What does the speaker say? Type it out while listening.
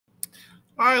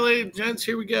All right, ladies and gents,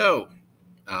 here we go.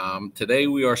 Today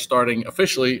we are starting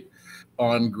officially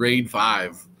on grade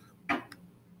 5.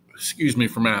 Excuse me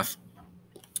for math.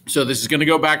 So this is going to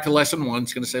go back to lesson 1.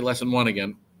 It's going to say lesson 1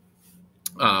 again,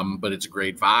 but it's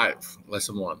grade 5,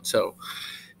 lesson 1. So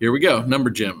here we go. Number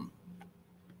gym.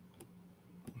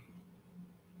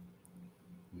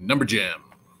 Number gym.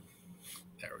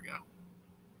 There we go.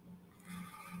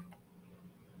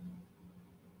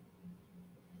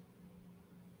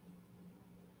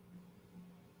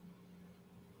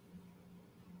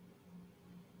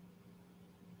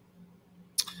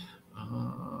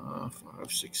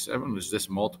 Five, 6, 7. Is this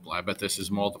multiply? I bet this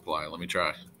is multiply. Let me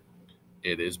try.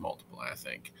 It is multiply, I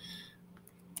think.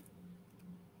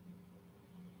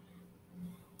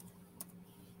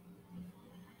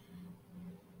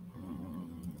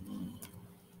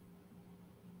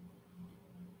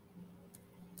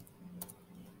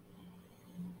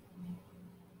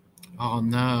 Oh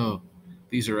no,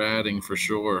 these are adding for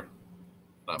sure.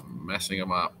 I'm messing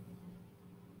them up.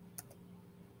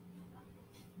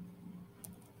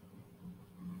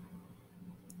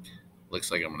 Looks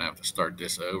like I'm going to have to start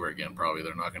this over again. Probably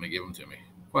they're not going to give them to me.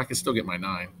 Well, I can still get my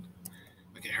 9.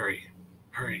 Okay, hurry.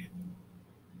 Hurry.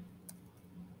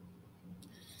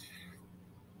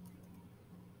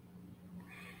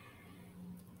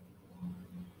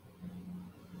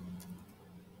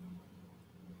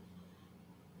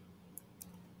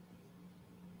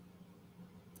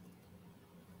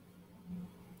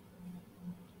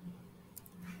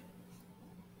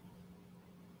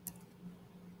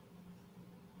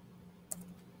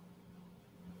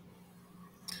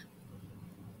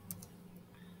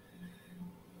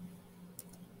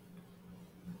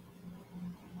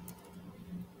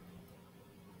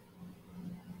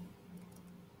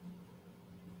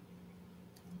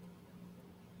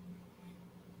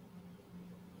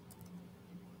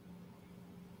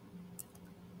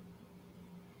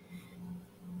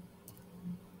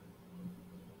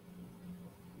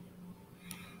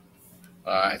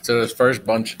 All right, so this first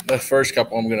bunch, the first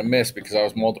couple I'm going to miss because I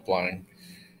was multiplying.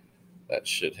 That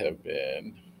should have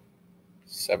been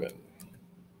 7.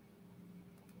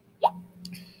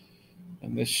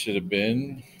 And this should have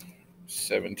been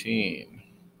 17.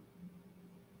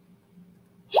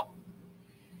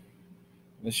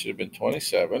 This should have been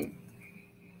 27.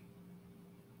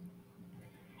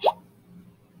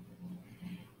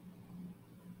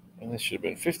 And this should have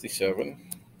been 57.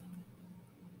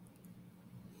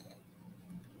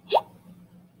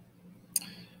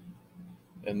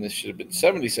 And this should have been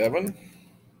 77.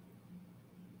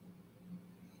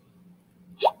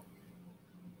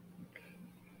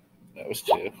 That was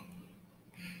 2.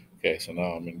 Okay, so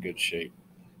now I'm in good shape.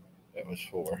 That was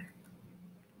 4.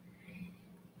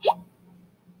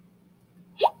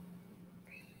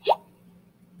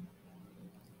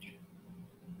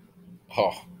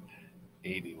 Oh,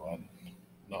 81.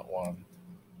 Not 1.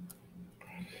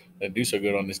 Didn't do so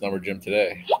good on this number gym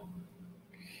today.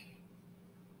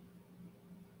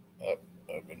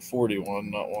 I've been 41,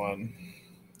 not 1.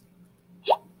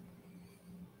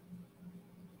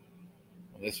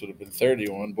 This would have been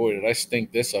 31. Boy, did I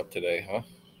stink this up today, huh?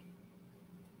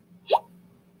 Oh,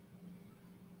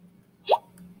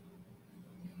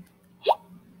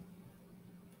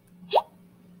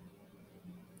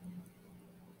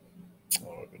 it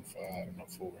would have been 5, not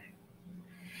 4.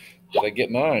 Did I get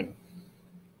 9?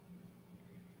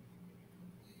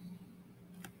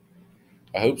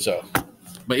 I hope so.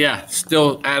 But yeah,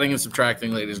 still adding and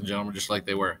subtracting, ladies and gentlemen, just like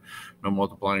they were. No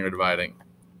multiplying or dividing.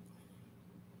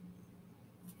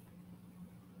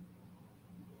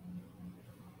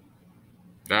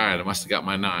 All right, I must have got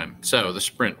my 9. So the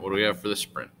sprint, what do we have for the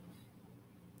sprint?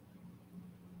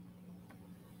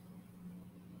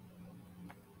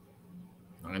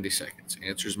 "90 seconds.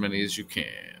 Answer as many as you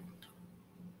can."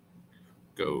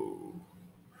 Go.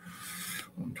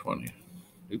 120.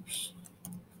 Oops.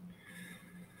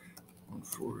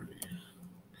 140.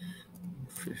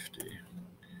 150.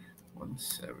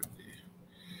 170.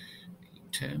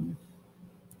 10.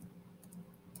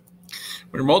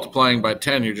 When you're multiplying by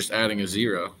 10, you're just adding a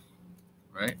 0,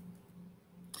 right?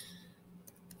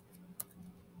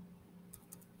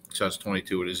 So that's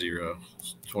 22 with a 0.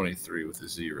 It's 23 with a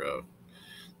 0.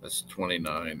 That's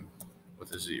 29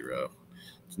 with a 0.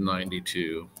 It's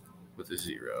 92 with a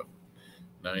 0.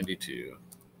 92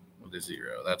 with a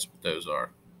 0. That's what those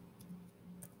are.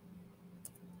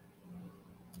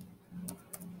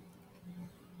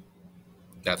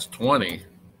 That's 20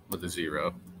 with a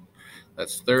 0.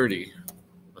 That's 30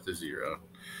 with a 0.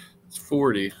 It's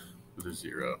 40 with a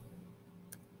 0.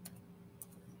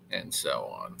 And so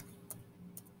on.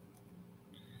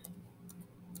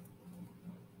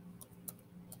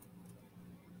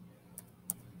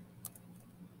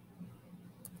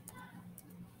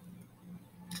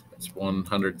 It's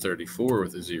 134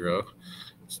 with a 0.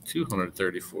 It's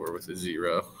 234 with a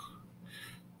 0.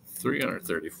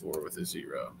 334 with a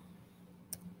 0.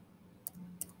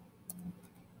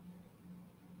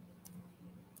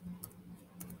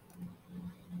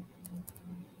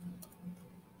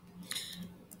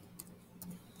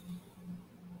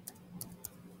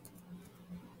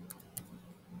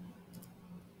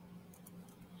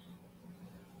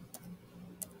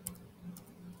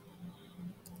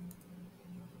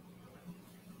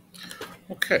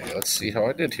 Okay, let's see how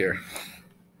I did here.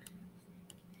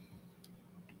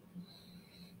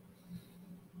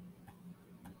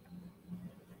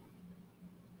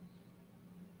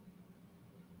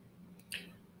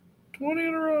 In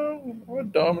a row. I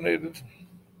dominated.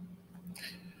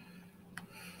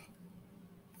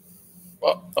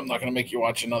 Well, I'm not going to make you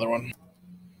watch another one.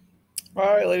 All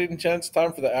right, ladies and gents,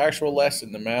 time for the actual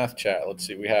lesson, the math chat. Let's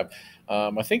see. We have,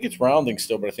 I think it's rounding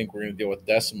still, but I think we're going to deal with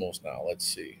decimals now. Let's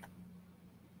see.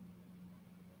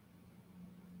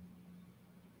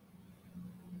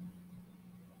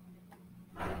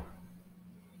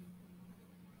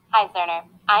 Hi, Zearner.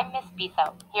 I'm Miss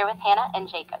Biso, here with Hannah and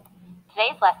Jacob.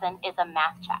 Today's lesson is a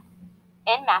math chat.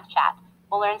 In math chat,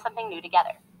 we'll learn something new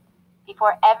together.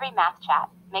 Before every math chat,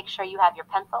 make sure you have your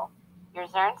pencil, your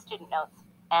Zearn student notes,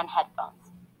 and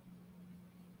headphones.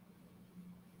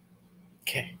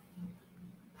 Okay.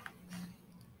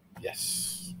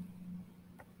 Yes.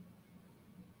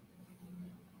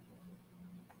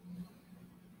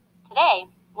 Today,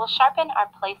 we'll sharpen our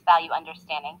place value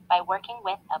understanding by working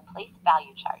with a place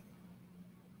value chart.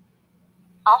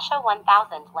 I'll show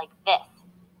 1,000 like this,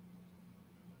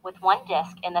 with one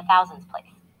disc in the thousands place.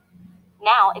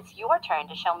 Now it's your turn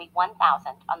to show me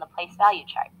 1,000 on the place value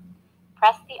chart.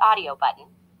 Press the audio button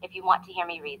if you want to hear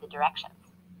me read the directions.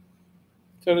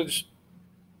 So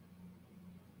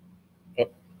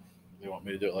they want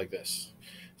me to do it like this.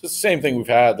 So it's the same thing we've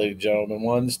had, ladies and gentlemen.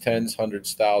 Ones, tens,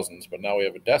 hundreds, thousands, but now we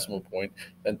have a decimal point,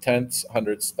 then tenths,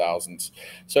 hundreds, thousands.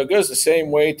 So it goes the same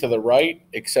way to the right,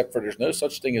 except for there's no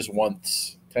such thing as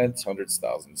once, tenths, hundreds,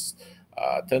 thousands,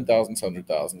 10,000s,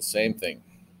 100,000s, same thing.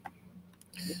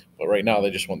 But right now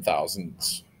they just want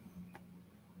thousands.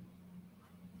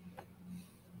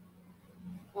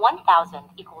 1,000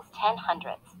 equals 10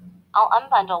 hundredths. I'll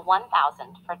unbundle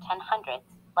 1,000 for 10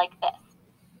 hundredths like this.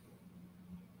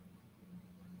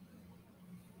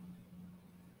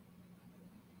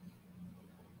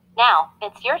 Now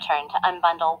it's your turn to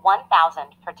unbundle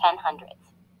 1,000 for 10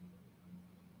 hundredths.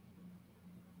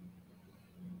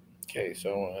 Okay,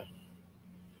 so I want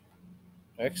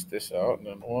to X this out and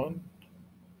then 1.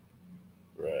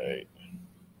 Right.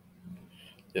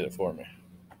 Did it for me.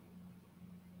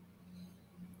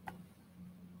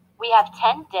 We have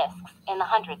 10 discs in the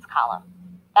hundreds column.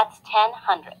 That's 10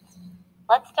 hundredths.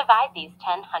 Let's divide these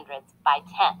 10 hundredths by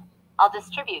 10. I'll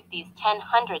distribute these 10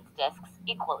 hundredths discs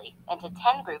equally into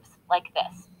 10 groups like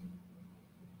this.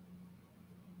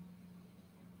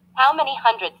 How many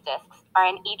hundredths discs are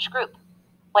in each group?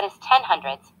 What is 10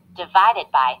 hundredths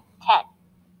divided by 10?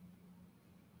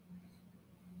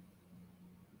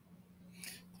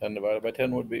 10 divided by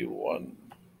 10 would be 1.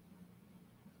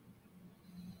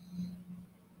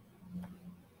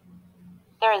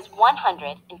 There is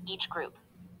 100 in each group.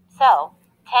 So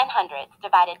 10 hundredths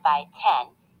divided by 10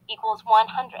 equals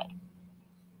 100.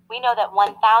 We know that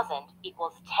 1,000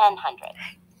 equals 10 hundredths.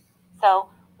 So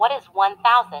what is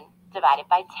 1,000 divided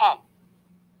by 10?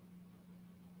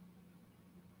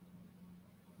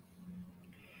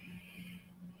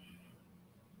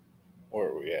 Where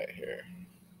are we at here?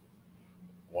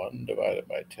 1 divided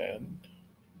by 10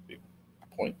 would be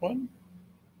 0.1.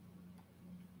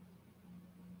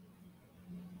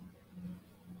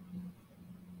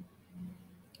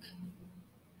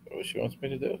 What she wants me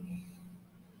to do?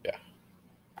 Yeah.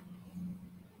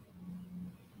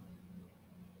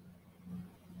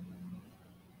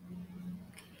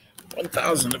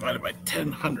 $1,000 divided by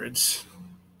 10 hundredths.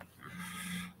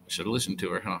 I should have listened to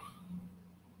her, huh?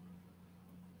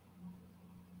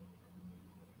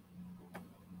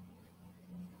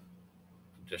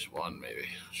 Just 1, maybe.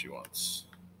 She wants.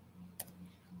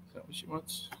 Is that what she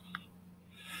wants?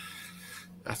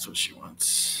 That's what she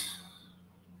wants.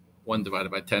 1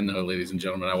 divided by 10, though, ladies and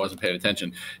gentlemen. I wasn't paying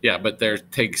attention. Yeah, but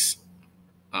it takes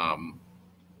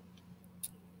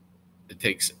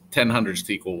 10 hundredths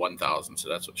to equal 1,000, so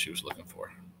that's what she was looking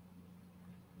for.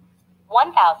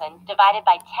 1,000 divided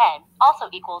by 10 also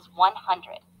equals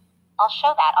 100. I'll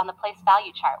show that on the place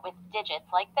value chart with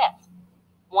digits like this.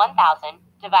 1,000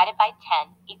 divided by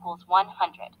 10 equals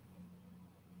 100.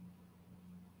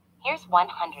 Here's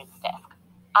 100ths disc.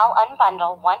 I'll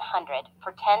unbundle 100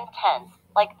 for 10 tens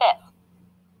like this.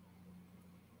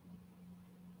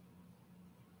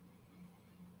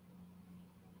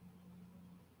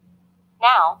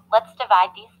 Now, let's divide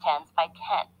these tens by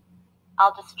 10.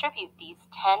 I'll distribute these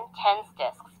 10 tens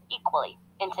discs equally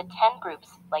into 10 groups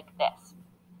like this.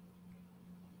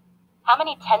 How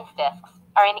many tens discs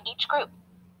are in each group?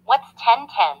 What's 10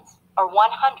 tens, or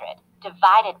 100,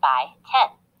 divided by 10?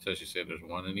 So she said there's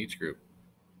one in each group.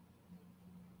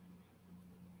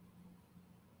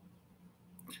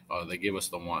 Oh, they give us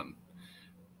the one.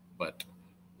 But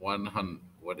 100,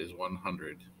 what is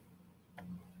 100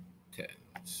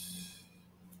 tens?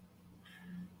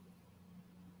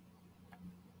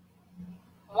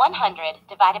 100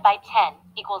 divided by 10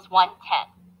 equals 110.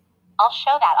 I'll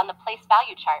show that on the place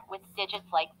value chart with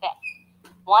digits like this.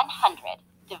 100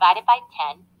 divided by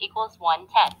 10 equals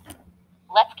 110.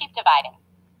 Let's keep dividing.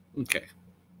 Okay.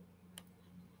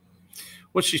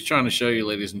 What she's trying to show you,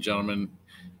 ladies and gentlemen,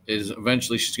 is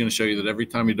eventually she's going to show you that every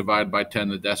time you divide by 10,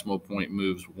 the decimal point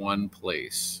moves one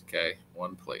place. Okay,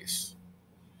 one place.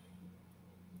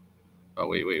 Oh,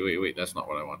 wait. That's not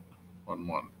what I want.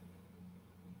 1.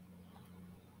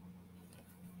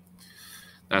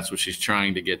 That's what she's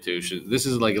trying to get to. This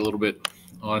is like a little bit,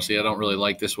 honestly, I don't really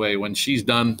like this way. When she's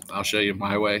done, I'll show you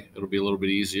my way. It'll be a little bit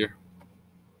easier.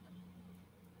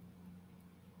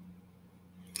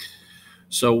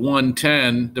 So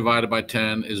 110 divided by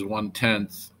 10 is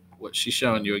 1/10. What she's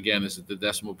showing you again is that the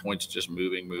decimal point's just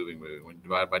moving. When you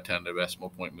divide by 10, the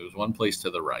decimal point moves one place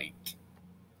to the right.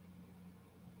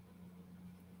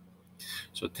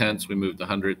 So tenths, we move to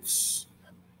hundredths.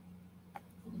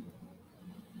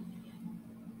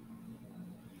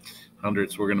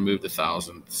 Hundredths, we're going to move to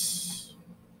thousandths.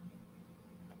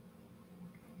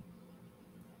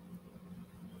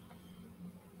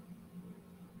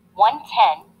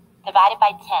 $1.10 divided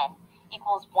by 10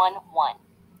 equals 1/1.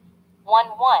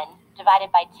 1/1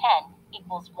 divided by 10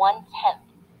 equals 1/10.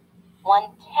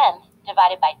 1/10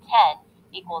 divided by 10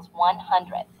 equals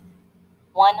 1/100.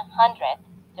 1/100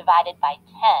 divided by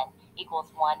 10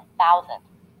 equals 1,000.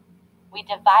 We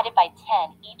divided by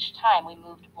 10 each time we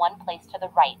moved one place to the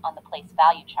right on the place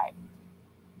value chart.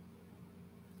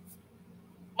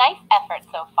 Nice effort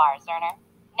so far, Zearner.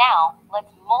 Now,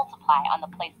 let's multiply on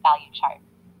the place value chart.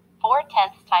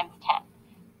 4/10 times 10.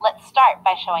 Let's start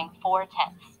by showing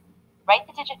 4/10. Write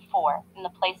the digit 4 in the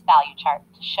place value chart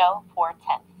to show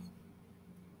 4/10.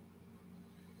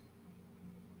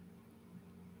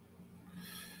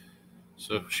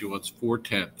 So she wants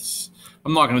 4/10.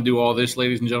 I'm not going to do all this,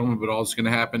 ladies and gentlemen, but all that's going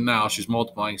to happen now, she's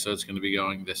multiplying, so it's going to be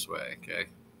going this way, okay?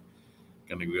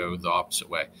 Going to go the opposite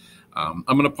way. I'm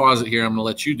going to pause it here. I'm going to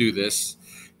let you do this,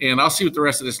 and I'll see what the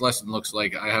rest of this lesson looks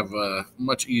like. I have a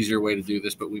much easier way to do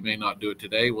this, but we may not do it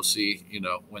today. We'll see,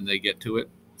 when they get to it.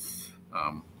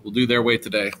 We'll do their way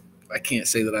today. I can't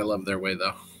say that I love their way,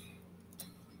 though.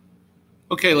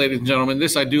 Okay, ladies and gentlemen,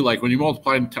 this I do like. When you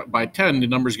multiply by 10, the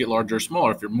numbers get larger or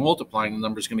smaller. If you're multiplying, the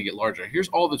number's going to get larger. Here's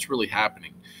all that's really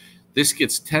happening. This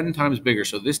gets 10 times bigger.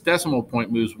 So this decimal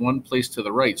point moves one place to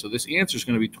the right. So this answer is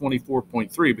going to be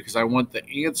 24.3 because I want the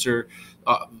answer.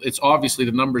 It's obviously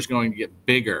the number is going to get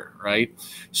bigger, right?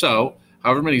 So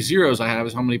however many zeros I have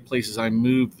is how many places I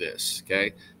move this,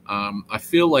 okay? I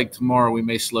feel like tomorrow we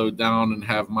may slow down and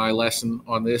have my lesson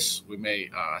on this. We may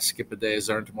skip a day of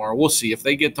Zearn tomorrow. We'll see. If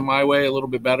they get to my way a little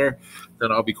bit better,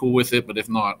 then I'll be cool with it. But if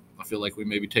not, I feel like we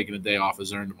may be taking a day off of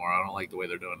Zearn tomorrow. I don't like the way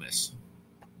they're doing this.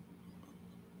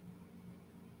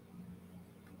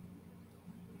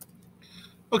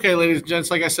 Okay, ladies and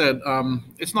gents, like I said,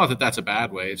 it's not that that's a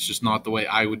bad way. It's just not the way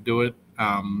I would do it.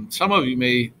 Some of you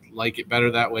may like it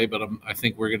better that way, but I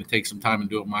think we're going to take some time and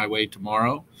do it my way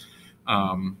tomorrow.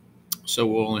 So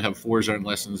we'll only have 4 Zearn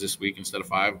lessons this week instead of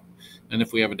 5. And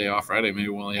if we have a day off Friday, maybe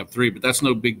we'll only have 3, but that's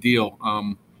no big deal.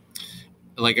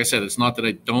 Like I said, it's not that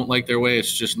I don't like their way.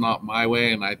 It's just not my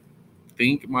way. And I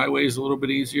think my way is a little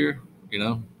bit easier,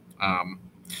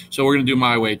 so we're going to do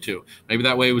my way too. Maybe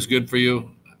that way was good for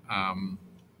you.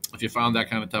 If you found that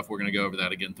kind of tough, we're going to go over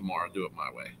that again tomorrow. Do it my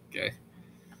way. Okay.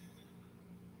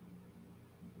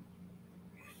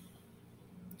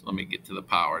 So let me get to the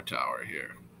power tower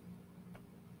here.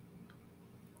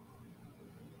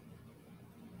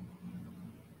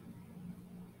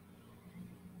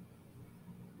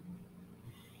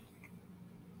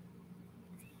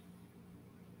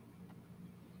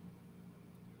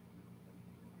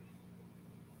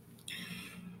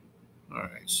 All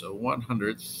right, so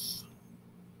 1/100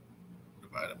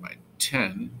 divided by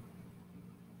 10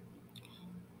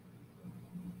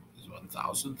 is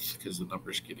 1,000th because the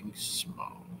number's getting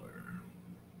smaller.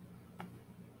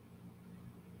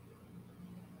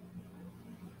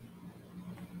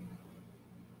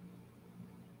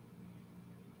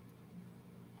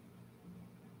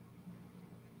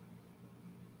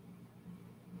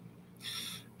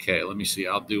 Okay, let me see.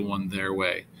 I'll do one their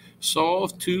way.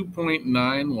 Solve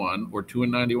 2.91 or 2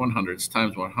 and 91 hundredths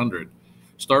times 100.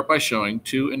 Start by showing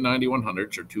 2 and 91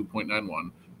 hundredths or 2.91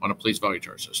 on a place value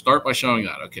chart. So start by showing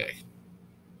that. Okay,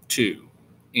 2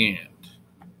 and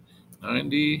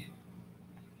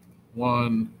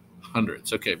 91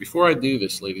 hundredths. Okay, before I do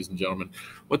this, ladies and gentlemen,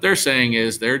 what they're saying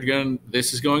is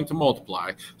this is going to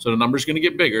multiply, so the number is going to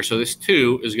get bigger, so this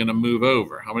 2 is going to move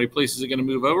over. How many places is it going to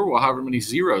move over? Well, however many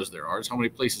zeros there are is how many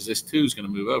places this 2 is going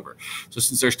to move over. So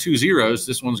since there's 2 zeros,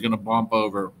 this one's going to bump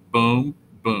over, boom,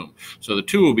 boom. So the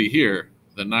 2 will be here,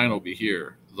 the 9 will be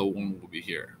here, the 1 will be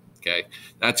here. Okay,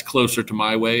 that's closer to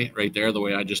my way right there, the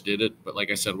way I just did it. But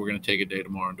like I said, we're going to take a day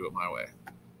tomorrow and do it my way.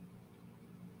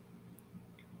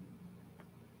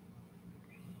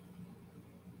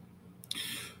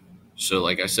 So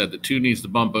like I said, the 2 needs to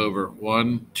bump over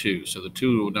 1, 2. So the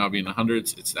 2 will now be in the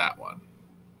hundreds. It's that one.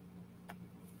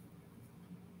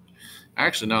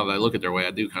 Actually, now that I look at their way,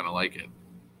 I do kind of like it.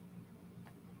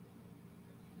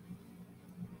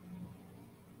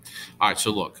 All right, so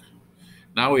look.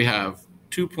 Now we have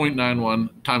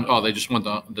 2.91 times, oh, they just want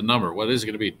the number. What is it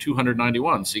going to be?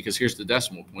 291. See, because here's the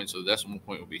decimal point. So the decimal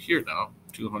point will be here now,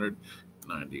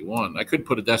 291. I could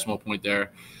put a decimal point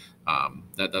there.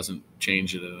 That doesn't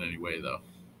change it in any way, though.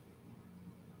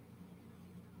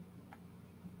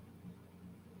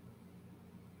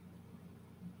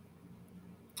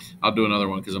 I'll do another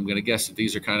one because I'm going to guess that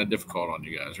these are kind of difficult on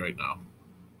you guys right now.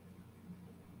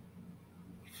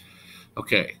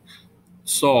 Okay.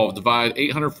 Solve, divide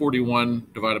 841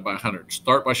 divided by 100.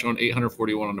 Start by showing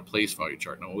 841 on the place value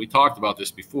chart. Now, we talked about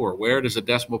this before. Where does a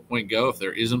decimal point go? If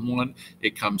there isn't one,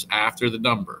 it comes after the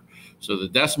number. So the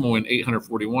decimal in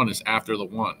 841 is after the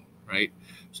 1, right?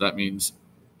 So that means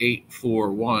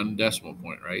 841 decimal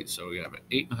point, right? So we have an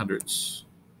 8 in the hundredths,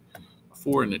 a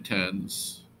 4 in the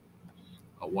tens,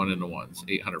 a 1 in the ones,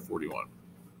 841.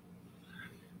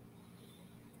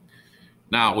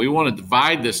 Now, we want to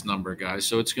divide this number, guys,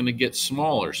 so it's going to get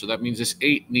smaller. So that means this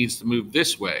 8 needs to move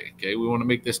this way, okay? We want to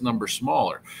make this number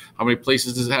smaller. How many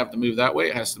places does it have to move that way?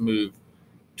 It has to move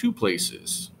 2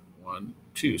 places. 1,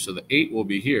 2. So the 8 will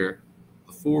be here,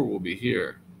 the 4 will be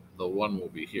here, the 1 will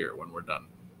be here when we're done.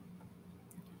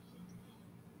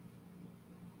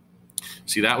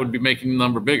 See, that would be making the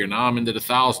number bigger. Now I'm into the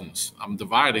thousands. I'm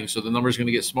dividing, so the number is going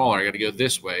to get smaller. I got to go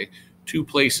this way, 2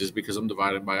 places because I'm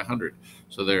divided by 100.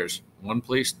 So there's 1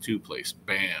 place, 2 place,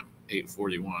 bam,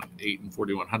 841. 8 and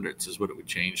 41 hundredths is what it would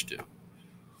change to.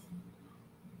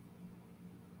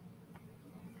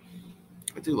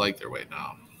 I do like their way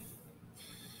now.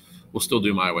 We'll still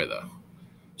do my way, though.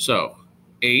 So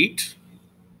 8,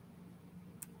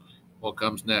 what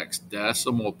comes next?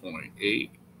 Decimal point,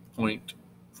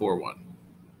 8.41.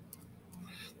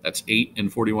 That's 8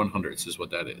 and 41 hundredths is what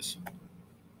that is.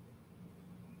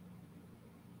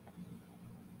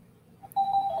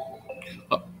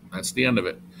 Oh, that's the end of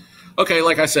it. Okay,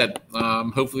 like I said,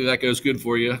 hopefully that goes good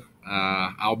for you.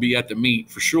 I'll be at the meet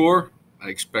for sure. I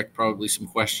expect probably some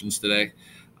questions today,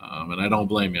 and I don't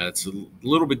blame you. It's a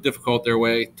little bit difficult their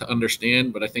way to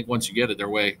understand, but I think once you get it their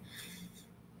way,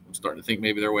 I'm starting to think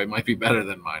maybe their way might be better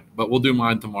than mine. But we'll do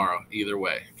mine tomorrow either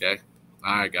way, okay?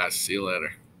 All right, guys. See you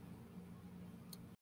later.